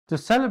To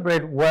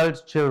celebrate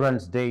World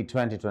Children's Day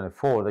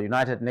 2024, the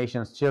United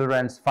Nations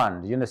Children's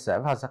Fund,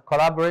 UNICEF, has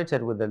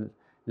collaborated with the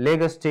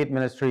Lagos State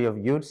Ministry of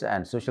Youth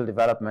and Social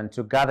Development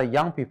to gather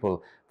young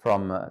people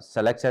from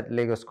selected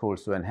Lagos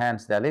schools to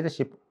enhance their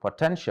leadership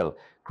potential,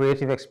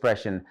 creative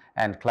expression,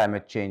 and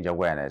climate change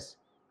awareness.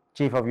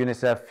 Chief of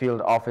UNICEF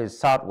Field Office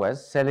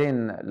Southwest,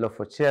 Celine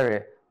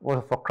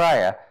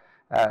Lafoucriere,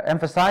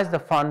 emphasized the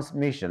fund's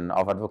mission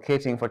of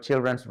advocating for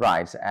children's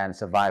rights and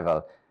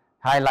survival,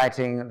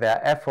 highlighting their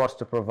efforts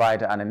to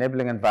provide an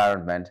enabling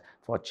environment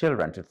for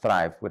children to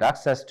thrive with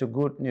access to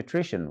good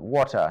nutrition,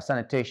 water,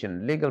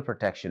 sanitation, legal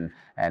protection,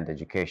 and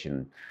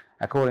education.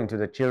 According to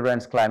the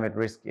Children's Climate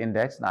Risk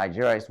Index,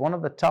 Nigeria is one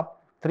of the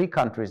top 3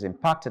 countries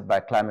impacted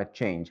by climate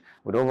change,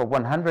 with over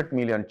 100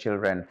 million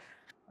children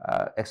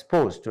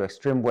exposed to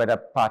extreme weather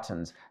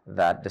patterns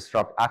that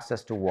disrupt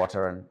access to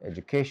water and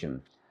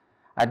education.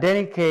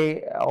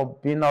 Adenike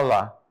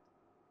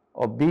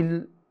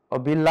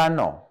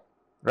Obilano,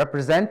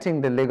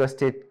 representing the Lagos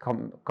State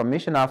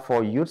Commissioner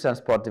for Youth and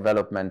Sport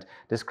Development,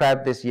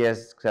 described this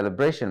year's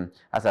celebration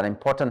as an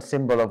important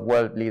symbol of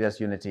world leaders'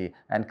 unity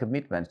and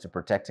commitment to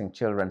protecting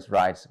children's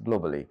rights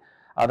globally.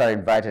 Other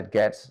invited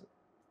guests,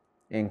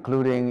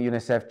 including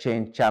UNICEF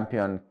Change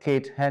Champion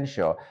Kate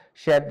Henshaw,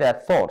 shared their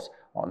thoughts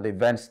on the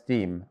event's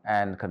theme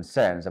and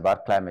concerns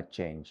about climate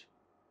change.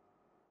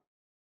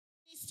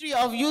 Ministry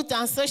of Youth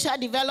and Social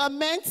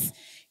Development,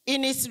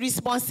 in its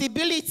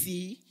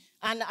responsibility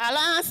and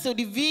alliance to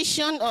the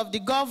vision of the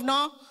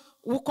governor,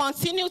 will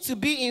continue to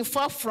be in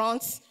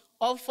forefront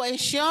of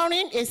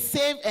ensuring a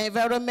safe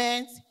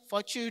environment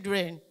for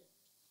children.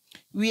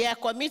 We are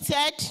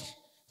committed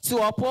to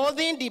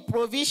upholding the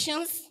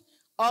provisions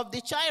of the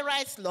Child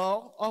Rights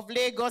Law of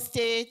Lagos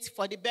State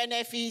for the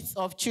benefits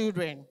of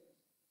children.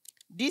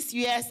 This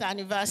year's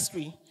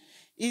anniversary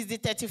is the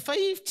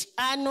 35th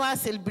annual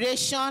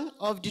celebration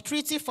of the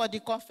Treaty for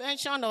the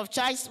Convention of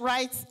Child's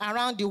Rights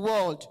around the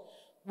world,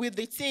 with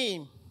the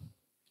theme,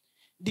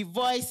 The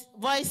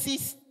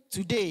Voices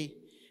Today,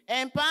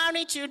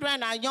 empowering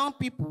children and young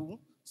people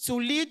to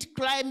lead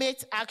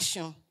climate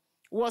action,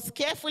 was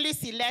carefully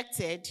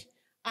selected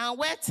and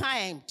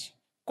well-timed,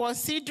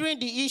 considering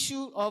the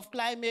issue of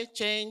climate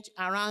change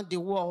around the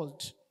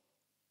world.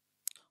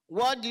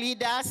 World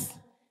leaders,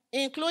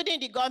 including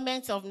the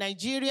government of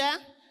Nigeria,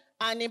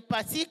 and in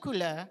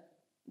particular,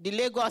 the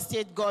Lagos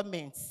State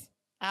government,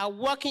 are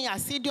working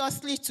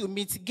assiduously to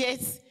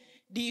mitigate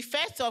the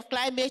effects of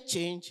climate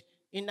change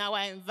in our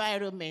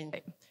environment.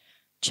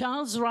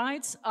 Child's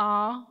rights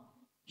are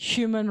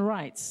human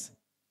rights,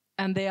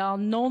 and they are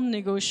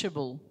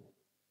non-negotiable.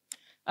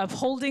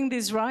 Upholding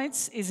these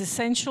rights is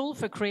essential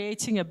for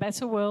creating a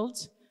better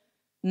world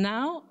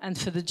now and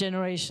for the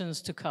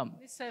generations to come.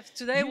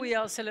 Today we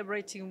are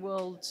celebrating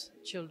World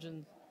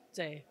Children's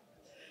Day.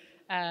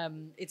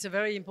 It's a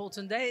very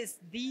important day. It's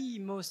the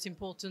most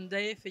important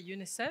day for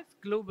UNICEF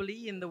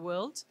globally in the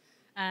world.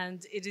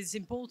 And it is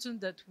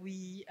important that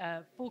we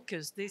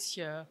focus this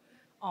year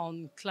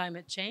on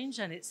climate change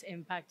and its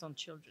impact on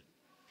children.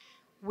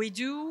 We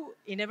do,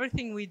 in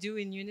everything we do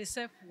in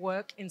UNICEF,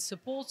 work in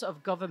support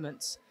of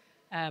governments.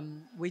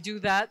 We do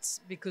that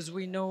because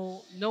we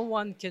know no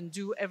one can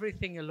do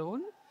everything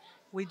alone.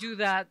 We do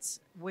that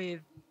with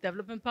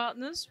development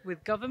partners,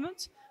 with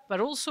government, but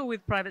also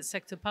with private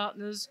sector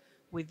partners,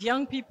 with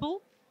young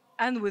people,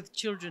 and with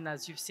children,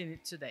 as you've seen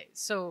it today.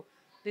 So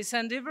this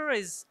endeavor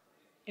is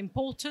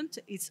important,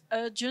 it's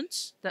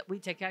urgent that we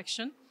take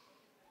action.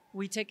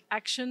 We take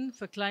action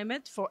for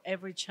climate for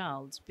every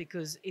child,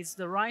 because it's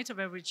the right of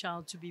every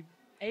child to be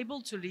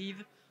able to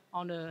live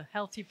on a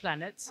healthy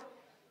planet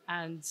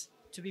and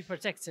to be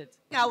protected.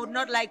 I would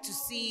not like to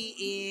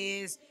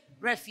see is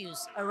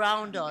refuse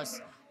around us.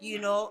 You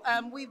know,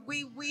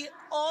 we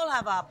all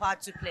have our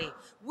part to play.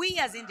 We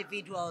as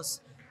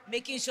individuals,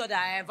 making sure that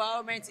our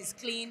environment is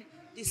clean,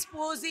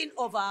 disposing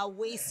of our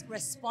waste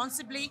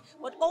responsibly,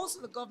 but also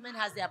the government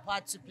has their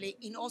part to play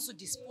in also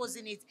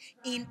disposing it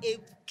in a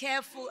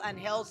careful and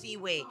healthy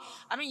way.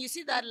 I mean, you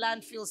see that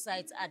landfill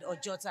site at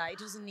Ojota, it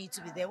doesn't need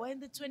to be there. We're in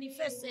the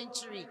 21st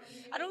century.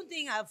 I don't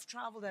think I've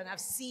traveled and I've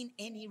seen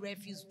any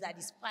refuse that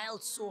is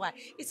piled so high.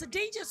 It's a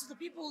danger to the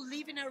people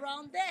living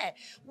around there.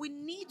 We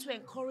need to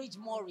encourage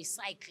more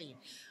recycling.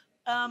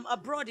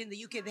 Abroad in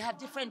the UK, they have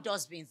different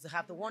dustbins. They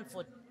have the one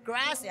for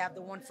grass, they have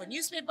the one for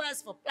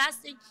newspapers, for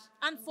plastic,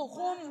 and for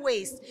home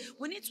waste.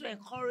 We need to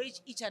encourage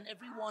each and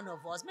every one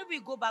of us. Maybe we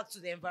go back to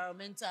the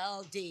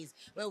environmental days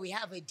where we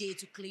have a day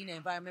to clean the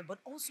environment, but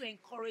also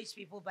encourage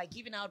people by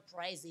giving out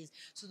prizes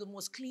to the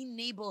most clean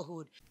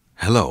neighborhood.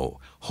 Hello,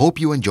 hope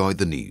you enjoyed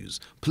the news.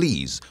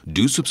 Please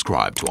do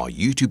subscribe to our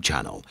YouTube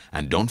channel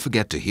and don't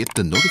forget to hit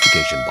the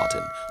notification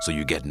button so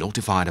you get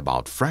notified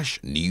about fresh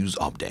news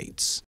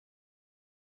updates.